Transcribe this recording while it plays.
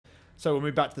So we'll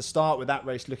move back to the start with that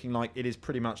race looking like it is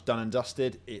pretty much done and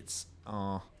dusted. It's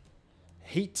our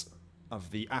heat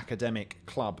of the academic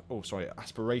club,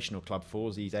 aspirational club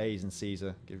fours. These A's and C's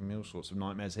are giving me all sorts of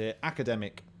nightmares here.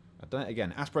 Academic, I've done it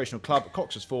again, aspirational club,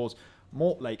 Cox's Fours,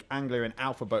 Mortlake Anglia and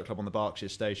Alpha Boat Club on the Berkshire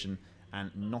Station,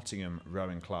 and Nottingham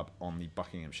Rowing Club on the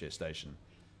Buckinghamshire Station.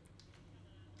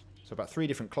 So about 3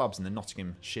 different clubs in the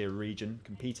Nottinghamshire region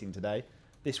competing today.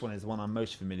 This one is the one I'm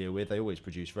most familiar with. They always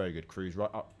produce very good crews,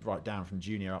 right down from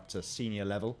junior up to senior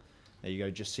level. There you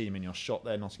go, just see them in your shot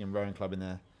there. Nottingham Rowing Club in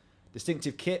their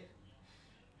distinctive kit.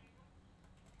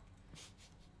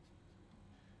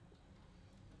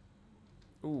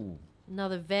 Ooh.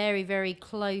 Another very, very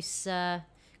close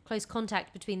close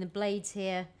contact between the blades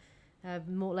here.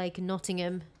 Mortlake and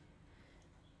Nottingham.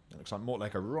 It looks like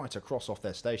Mortlake are right across off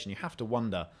their station. You have to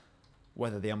wonder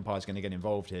whether the umpire's going to get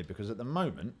involved here, because at the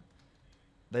moment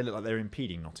they look like they're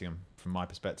impeding Nottingham from my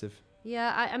perspective.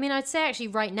 Yeah, I mean, I'd say actually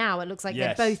right now it looks like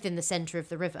they're both in the centre of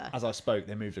the river. As I spoke,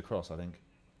 they moved across, I think.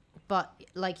 But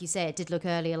like you say, it did look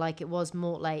earlier like it was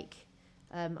Mortlake.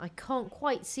 I can't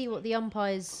quite see what the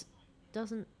umpires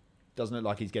doesn't look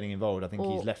like he's getting involved. I think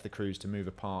he's left the crews to move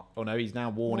apart. Oh no, he's now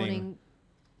warning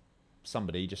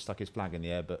somebody. He just stuck his flag in the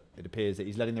air, but it appears that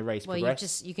he's letting the race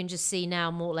progress. You can just see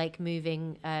now Mortlake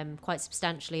moving quite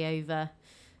substantially over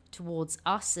towards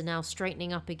us and now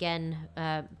straightening up again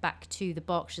back to the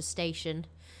Berkshire Station.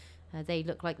 They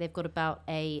look like they've got about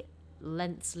a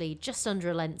length's lead, just under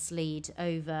a length's lead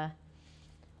over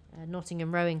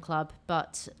Nottingham Rowing Club.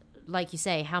 But like you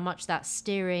say, how much that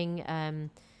steering and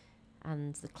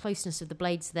the closeness of the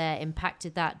blades there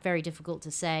impacted that, very difficult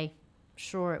to say.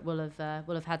 Sure, it will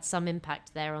have had some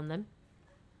impact there on them.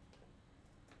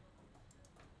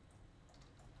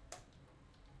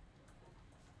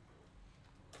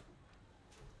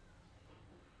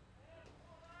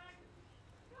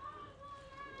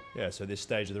 Yeah, so this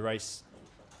stage of the race,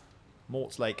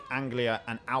 Mortlake Anglia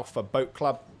and Alpha Boat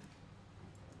Club.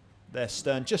 Their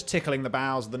stern just tickling the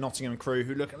bows of the Nottingham crew,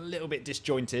 who look a little bit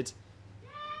disjointed.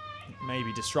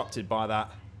 Maybe disrupted by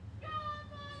that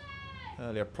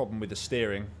earlier problem with the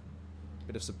steering.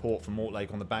 Bit of support from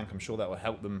Mortlake on the bank. I'm sure that will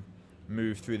help them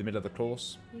move through the middle of the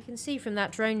course. You can see from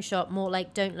that drone shot,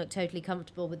 Mortlake don't look totally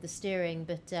comfortable with the steering,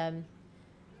 but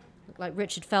look like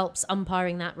Richard Phelps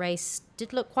umpiring that race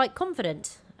did look quite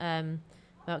confident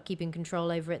about keeping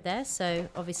control over it there. So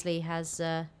obviously has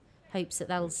hopes that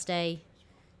that'll stay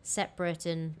separate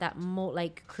and that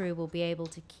Mortlake crew will be able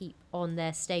to keep on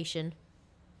their station.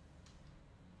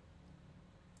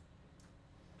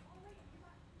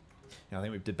 I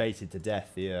think we've debated to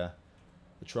death the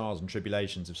trials and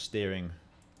tribulations of steering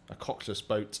a coxless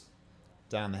boat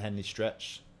down the Henley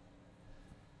stretch.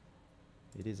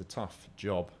 It is a tough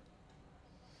job,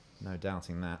 no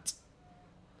doubting that.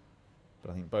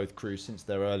 But I think both crews, since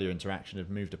their earlier interaction, have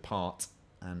moved apart.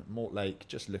 And Mortlake,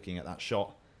 just looking at that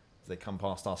shot as they come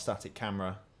past our static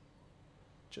camera,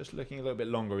 just looking a little bit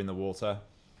longer in the water,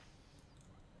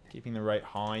 keeping the rate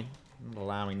high, not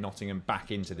allowing Nottingham back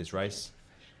into this race.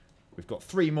 We've got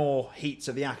 3 more heats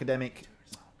of the academic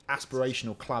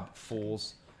aspirational club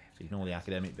fours. Ignore the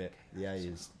academic bit. The A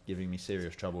is giving me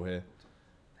serious trouble here.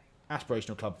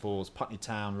 Aspirational club fours, Putney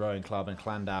Town Rowing Club and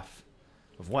Llandaff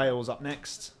of Wales up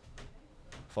next,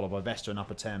 followed by Vesta and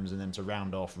Upper Thames, and then to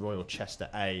round off Royal Chester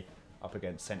A up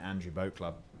against St Andrew Boat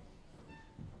Club.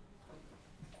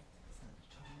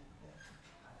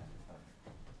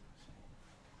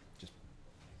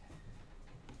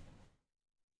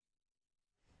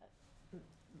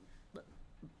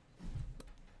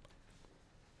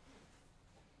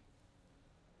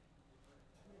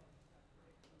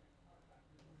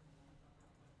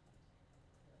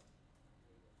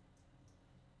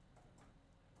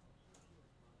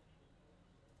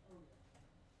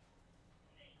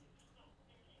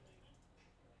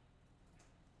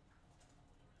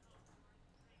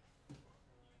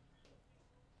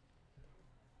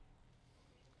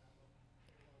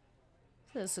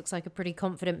 So this looks like a pretty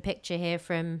confident picture here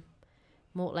from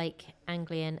Mortlake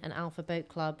Anglian and Alpha Boat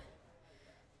Club,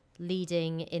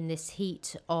 leading in this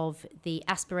heat of the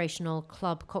aspirational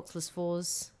club Coxless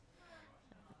Fours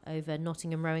over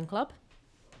Nottingham Rowing Club.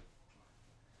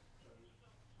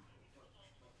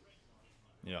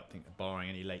 Yeah, I think barring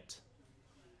any late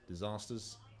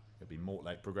disasters, it'll be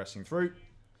Mortlake progressing through.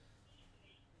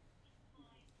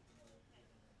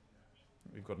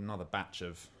 We've got another batch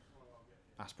of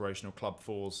aspirational club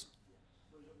fours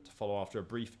to follow after a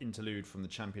brief interlude from the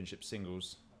championship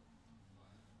singles.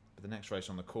 But the next race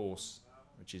on the course,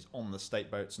 which is on the state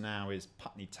boats now, is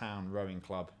Putney Town Rowing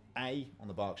Club A on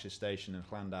the Berkshire Station and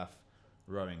Llandaff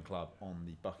Rowing Club on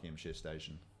the Buckinghamshire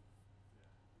Station.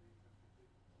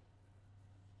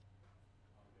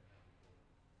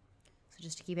 So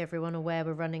just to keep everyone aware,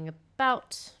 we're running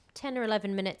about 10 or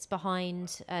 11 minutes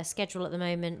behind schedule at the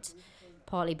moment,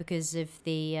 partly because of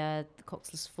the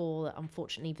Coxless 4 that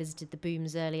unfortunately visited the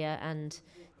booms earlier and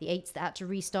the 8s that had to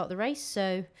restart the race.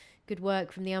 So good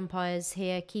work from the umpires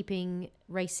here, keeping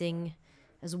racing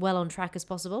as well on track as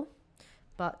possible.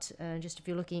 But just if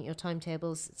you're looking at your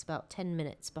timetables, it's about 10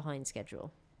 minutes behind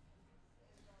schedule.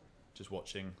 Just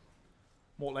watching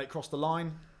Mortlake cross the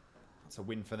line. That's a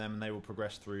win for them, and they will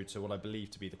progress through to what I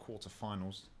believe to be the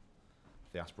quarterfinals,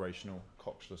 the aspirational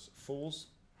Coxless Falls.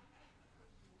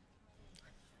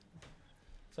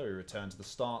 So we return to the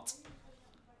start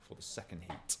for the second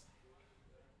heat.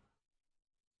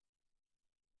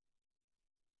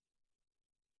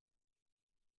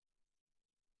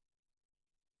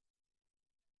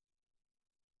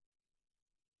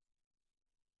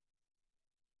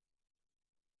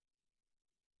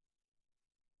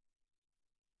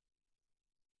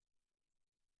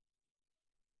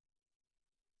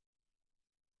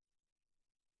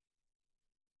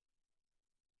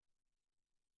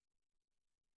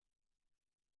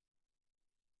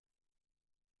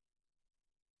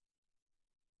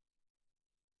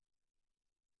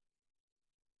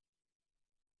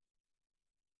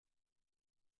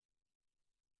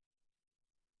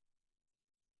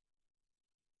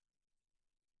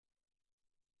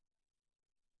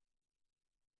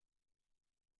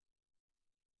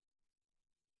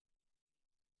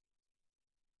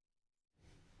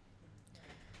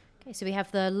 Okay, so we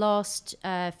have the last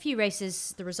few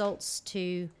races, the results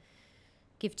to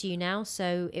give to you now.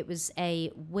 So it was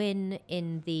a win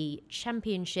in the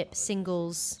championship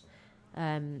singles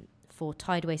for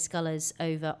Tideway Scullers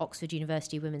over Oxford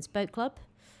University Women's Boat Club,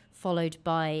 followed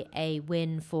by a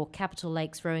win for Capital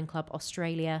Lakes Rowing Club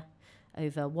Australia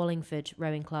over Wallingford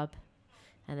Rowing Club.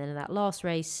 And then in that last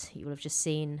race, you will have just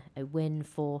seen a win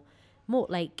for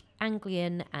Mortlake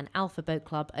Anglian and Alpha Boat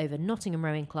Club over Nottingham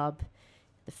Rowing Club,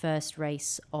 the first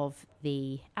race of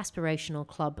the aspirational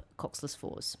club Coxless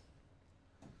Fours.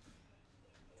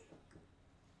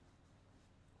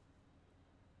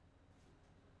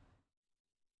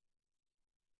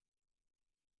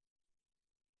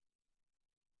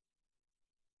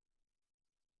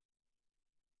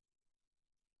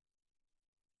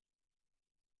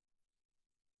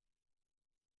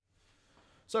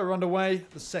 So we're underway,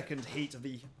 the second heat of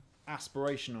the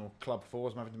aspirational club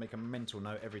fours. I'm having to make a mental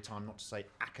note every time not to say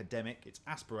academic. It's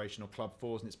aspirational club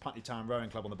fours, and it's Putney Town Rowing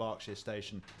Club on the Berkshire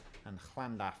Station and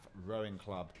Llandaff Rowing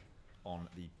Club on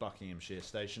the Buckinghamshire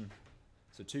Station.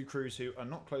 So two crews who are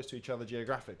not close to each other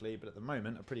geographically, but at the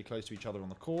moment are pretty close to each other on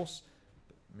the course.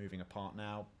 But moving apart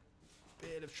now.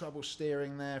 Bit of trouble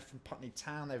steering there from Putney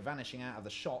Town. They're vanishing out of the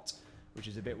shot, which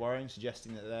is a bit worrying,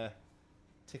 suggesting that they're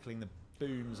tickling the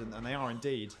booms, and they are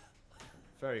indeed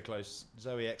very close.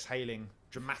 Zoe exhaling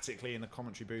dramatically in the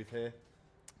commentary booth here.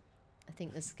 I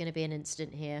think there's going to be an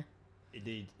incident here.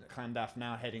 Indeed, Llandaff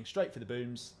now heading straight for the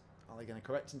booms. Are they going to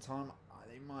correct in time?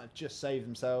 They might have just saved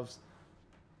themselves.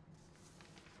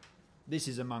 This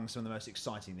is among some of the most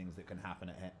exciting things that can happen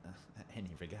at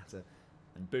Henley Regatta,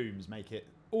 and booms make it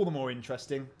all the more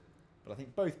interesting. But I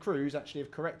think both crews actually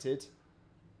have corrected.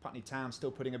 Putney Town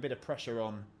still putting a bit of pressure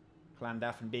on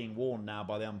Llandaff and being warned now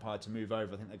by the umpire to move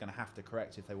over. I think they're going to have to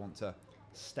correct if they want to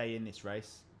stay in this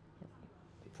race.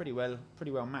 Pretty well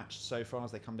matched so far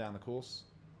as they come down the course.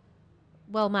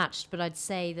 Well matched, but I'd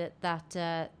say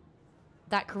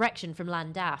that correction from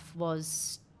Llandaff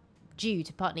was due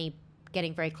to Putney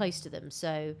getting very close to them.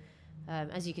 So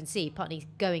as you can see, Putney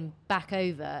going back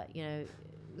over,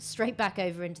 straight back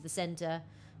over into the centre.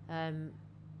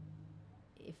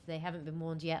 If they haven't been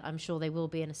warned yet, I'm sure they will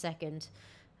be in a second.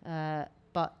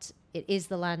 But it is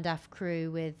the Llandaff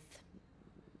crew with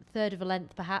a third of a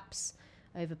length perhaps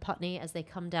over Putney as they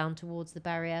come down towards the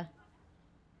barrier.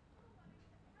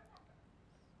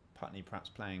 Putney perhaps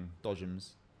playing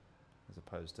dodgems as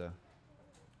opposed to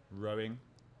rowing.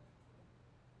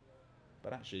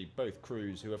 But actually both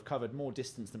crews who have covered more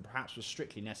distance than perhaps was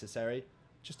strictly necessary,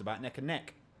 just about neck and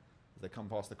neck as they come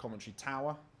past the commentary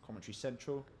tower, commentary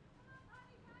central.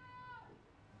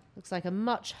 Looks like a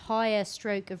much higher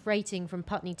stroke of rating from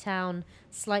Putney Town,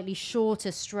 slightly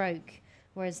shorter stroke,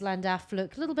 whereas Llandaff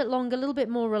look a little bit longer, a little bit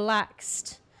more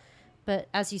relaxed. But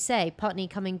as you say, Putney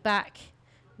coming back,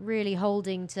 really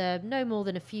holding to no more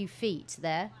than a few feet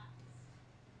there.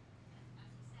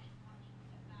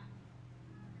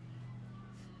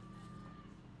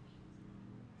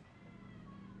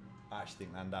 I actually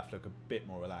think Llandaff look a bit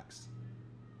more relaxed.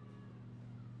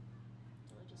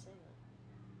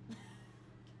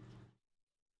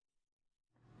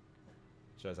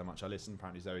 Shows how much I listen.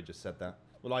 Apparently Zoe just said that.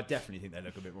 Well, I definitely think they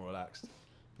look a bit more relaxed.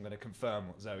 I I'm going to confirm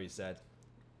what Zoe said.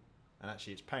 And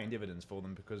actually it's paying dividends for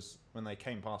them, because when they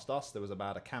came past us, there was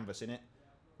about a canvas in it.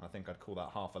 I think I'd call that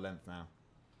half a length now.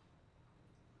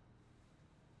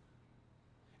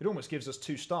 It almost gives us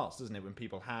 2 starts, doesn't it, when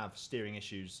people have steering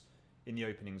issues in the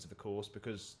openings of the course,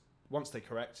 because once they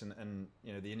correct and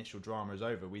you know the initial drama is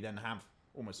over, we then have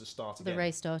almost a start again. The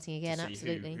race starting again, to see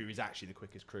absolutely. who is actually the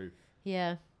quickest crew.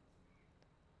 Yeah.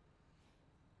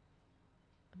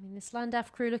 I mean, this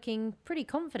Landaf crew looking pretty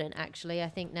confident, actually, I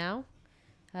think now.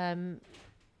 You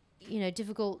know,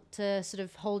 difficult to sort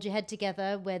of hold your head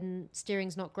together when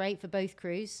steering's not great for both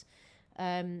crews.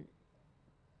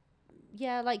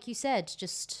 Yeah, like you said,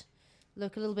 just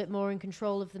look a little bit more in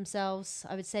control of themselves.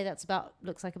 I would say that's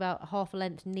looks like about half a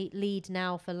length lead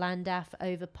now for Landaf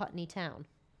over Putney Town.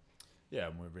 Yeah,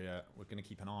 and we're going to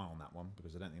keep an eye on that one,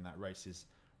 because I don't think that race has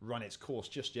run its course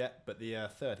just yet. But the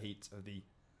third heat of the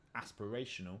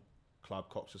aspirational club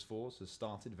Cox's Fours has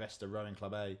started. Vesta Rowing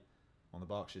Club A on the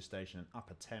Berkshire Station and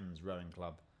Upper Thames Rowing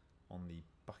Club on the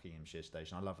Buckinghamshire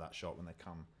Station. I love that shot when they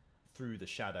come through the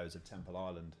shadows of Temple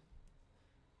Island.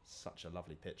 Such a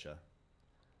lovely picture.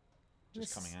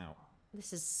 Just coming out.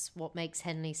 This is what makes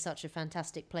Henley such a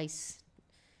fantastic place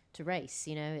to race.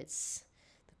 You know, it's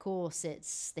the course,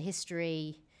 it's the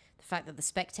history, the fact that the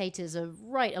spectators are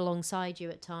right alongside you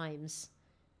at times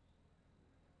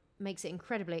makes it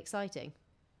incredibly exciting.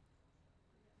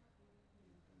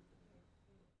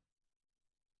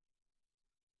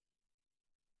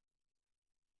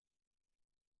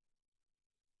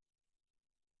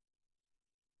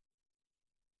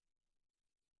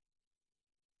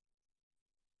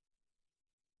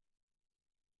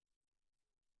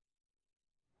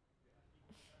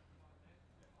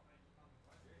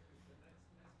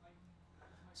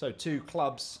 So 2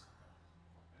 clubs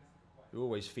who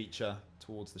always feature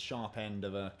towards the sharp end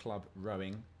of a club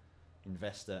rowing,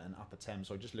 Vesta and Upper Thames.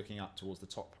 So just looking up towards the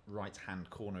top right-hand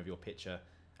corner of your picture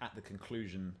at the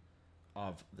conclusion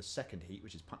of the second heat,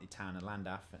 which is Putney Town and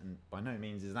Landaf. And by no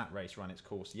means is that race run its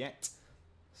course yet.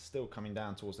 Still coming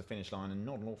down towards the finish line, and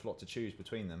not an awful lot to choose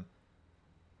between them.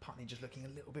 Putney just looking a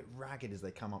little bit ragged as they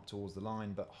come up towards the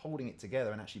line, but holding it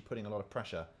together and actually putting a lot of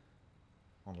pressure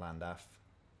on Landaf.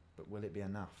 But will it be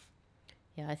enough?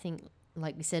 Yeah, I think,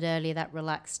 like we said earlier, that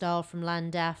relaxed style from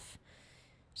Landaf,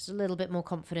 just a little bit more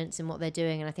confidence in what they're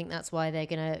doing, and I think that's why they're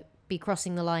going to be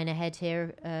crossing the line ahead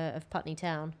here of Putney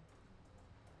Town.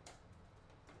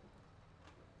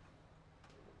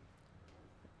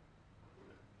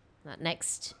 That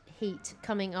next heat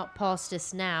coming up past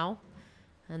us now,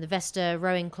 and the Vesta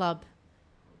Rowing Club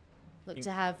look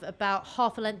to have about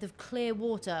half a length of clear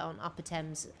water on Upper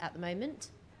Thames at the moment.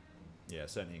 Yeah,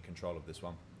 certainly in control of this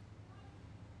one.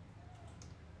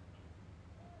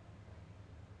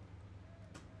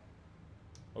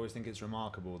 I always think it's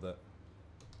remarkable that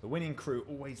the winning crew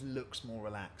always looks more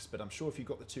relaxed, but I'm sure if you've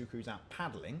got the 2 crews out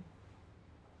paddling,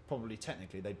 probably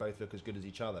technically they both look as good as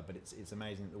each other, but it's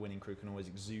amazing that the winning crew can always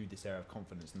exude this air of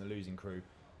confidence, and the losing crew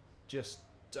just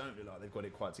don't look like they've got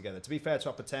it quite together. To be fair to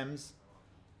Upper Thames,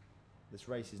 this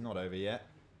race is not over yet.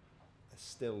 They're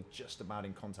still just about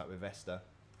in contact with Vesta,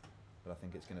 but I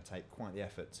think it's going to take quite the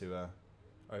effort to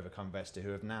overcome Vesta, who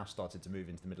have now started to move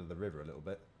into the middle of the river a little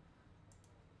bit.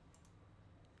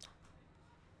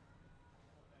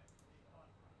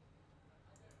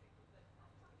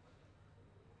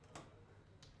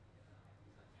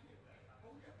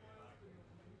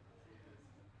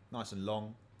 Nice and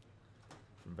long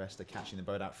from Vesta, catching the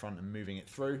boat out front and moving it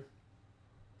through.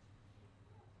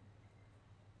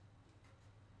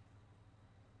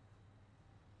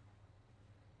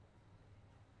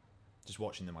 Just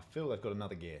watching them, I feel they've got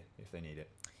another gear if they need it.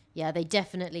 Yeah, they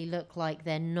definitely look like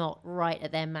they're not right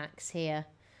at their max here,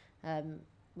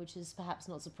 which is perhaps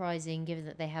not surprising given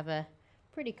that they have a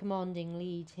pretty commanding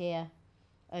lead here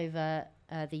over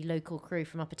the local crew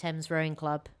from Upper Thames Rowing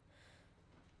Club.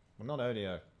 Well, not only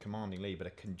a commanding lead, but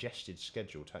a congested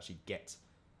schedule to actually get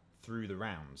through the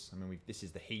rounds. I mean, this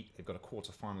is the heat. They've got a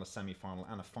quarter-final, a semi-final,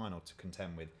 and a final to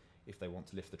contend with if they want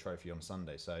to lift the trophy on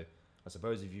Sunday. So I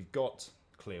suppose if you've got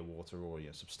clear water or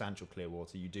substantial clear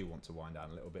water, you do want to wind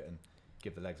down a little bit and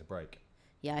give the legs a break.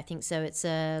 Yeah, I think so. It's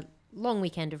a long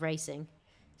weekend of racing,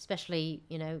 especially,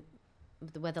 you know,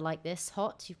 with the weather like this,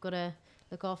 hot. You've got to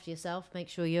look after yourself, make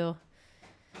sure you're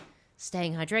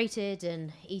staying hydrated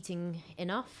and eating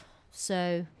enough.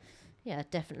 So, yeah,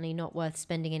 definitely not worth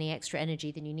spending any extra energy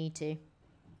than you need to.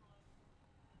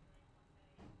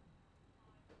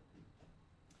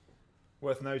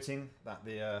 Worth noting that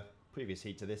the previous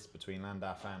heat to this between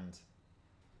Landaf and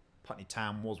Putney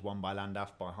Town was won by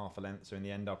Landaf by half a length. So in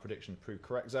the end, our prediction proved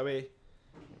correct, Zoe. It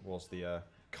was the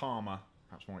calmer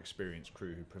perhaps more experienced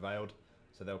crew who prevailed.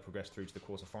 So they'll progress through to the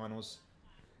quarterfinals.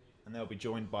 And they'll be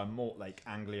joined by Mortlake,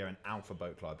 Anglia and Alpha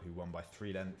Boat Club, who won by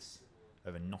 3 lengths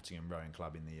over Nottingham Rowing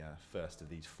Club in the first of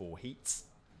these 4 heats.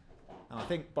 And I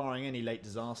think, barring any late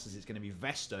disasters, it's going to be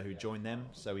Vesta who join them.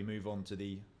 So we move on to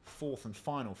the 4th and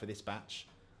final for this batch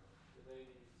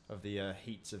of the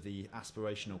heats of the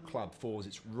Aspirational Club 4s.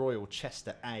 It's Royal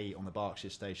Chester A on the Berkshire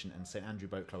Station and St Andrew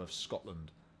Boat Club of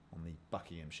Scotland on the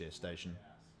Buckinghamshire Station.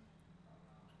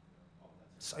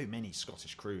 So many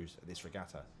Scottish crews at this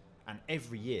regatta, and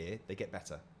every year they get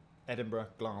better. Edinburgh,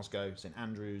 Glasgow, St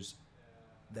Andrews,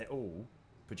 they all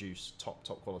produce top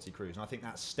quality crews, and I think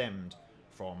that's stemmed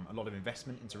from a lot of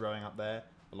investment into rowing up there,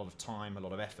 a lot of time, a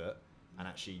lot of effort, and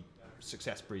actually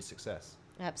success breeds success.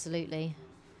 Absolutely.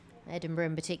 Edinburgh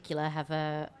in particular have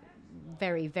a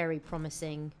very, very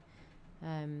promising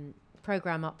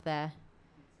programme up there,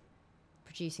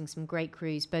 producing some great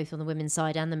crews both on the women's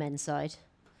side and the men's side.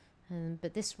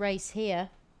 But this race here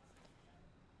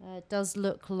does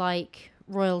look like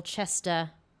Royal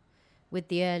Chester with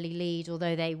the early lead,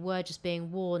 although they were just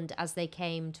being warned as they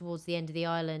came towards the end of the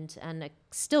island and are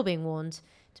still being warned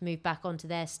to move back onto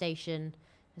their station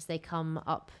as they come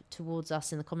up towards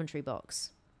us in the commentary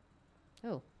box.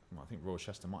 Oh. Well, I think Royal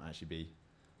Chester might actually be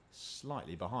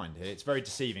slightly behind here. It's very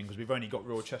deceiving because we've only got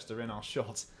Royal Chester in our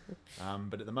shot.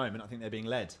 But at the moment, I think they're being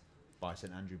led by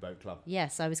St Andrew Boat Club.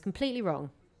 Yes, I was completely wrong.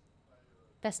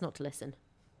 Best not to listen.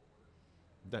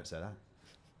 Don't say that.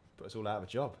 Put us all out of a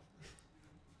job.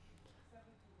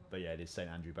 But yeah, it is St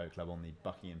Andrew Boat Club on the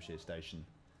Buckinghamshire Station,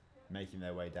 making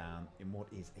their way down in what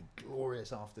is a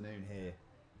glorious afternoon here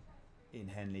in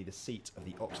Henley, the seat of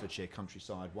the Oxfordshire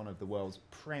countryside, one of the world's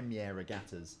premier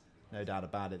regattas. No doubt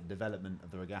about it, the development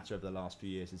of the regatta over the last few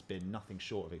years has been nothing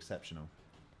short of exceptional.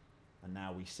 And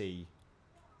now we see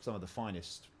some of the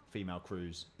finest female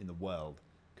crews in the world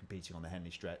competing on the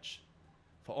Henley stretch.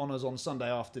 For honours on Sunday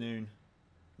afternoon,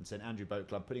 and St Andrew Boat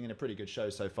Club putting in a pretty good show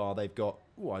so far. They've got,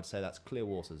 I'd say that's clear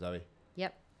water, Zoe.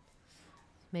 Yep.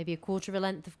 Maybe a quarter of a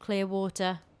length of clear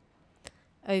water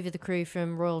over the crew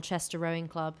from Royal Chester Rowing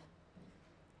Club,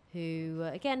 who,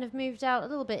 again, have moved out a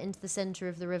little bit into the centre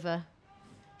of the river.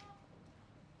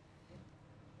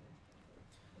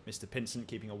 Mr. Pinsent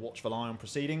keeping a watchful eye on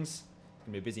proceedings. Going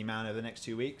to be a busy man over the next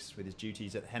 2 weeks with his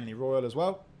duties at Henley Royal as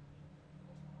well.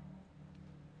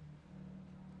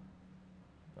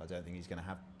 I don't think he's going to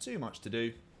have too much to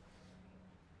do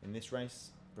in this race,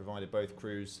 provided both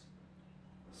crews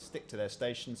stick to their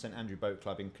station. St Andrew Boat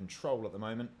Club in control at the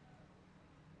moment.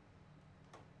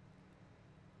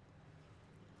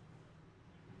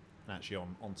 And actually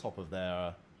on top of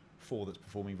their 4 that's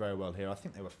performing very well here. I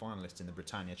think they were finalists in the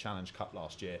Britannia Challenge Cup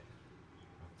last year,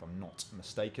 if I'm not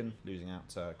mistaken, losing out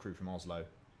to a crew from Oslo.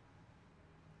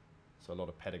 So a lot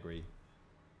of pedigree,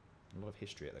 a lot of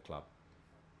history at the club.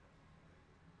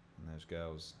 And those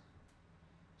girls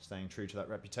staying true to that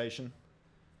reputation.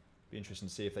 Be interesting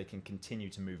to see if they can continue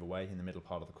to move away in the middle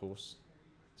part of the course.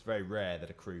 It's very rare that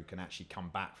a crew can actually come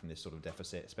back from this sort of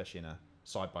deficit, especially in a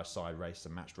side-by-side race, a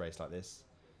matched race like this.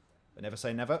 But never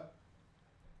say never.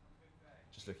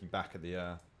 Just looking back at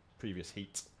the previous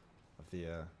heat of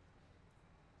the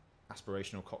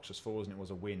Aspirational Cox's Falls, and it was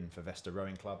a win for Vesta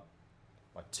Rowing Club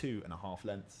by 2.5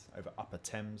 lengths over Upper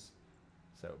Thames.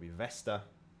 So it'll be Vesta,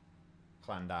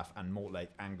 Llandaff and Mortlake,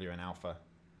 Anglia and Alpha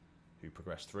who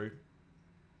progressed through.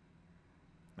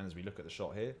 And as we look at the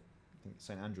shot here, I think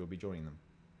St Andrew will be joining them.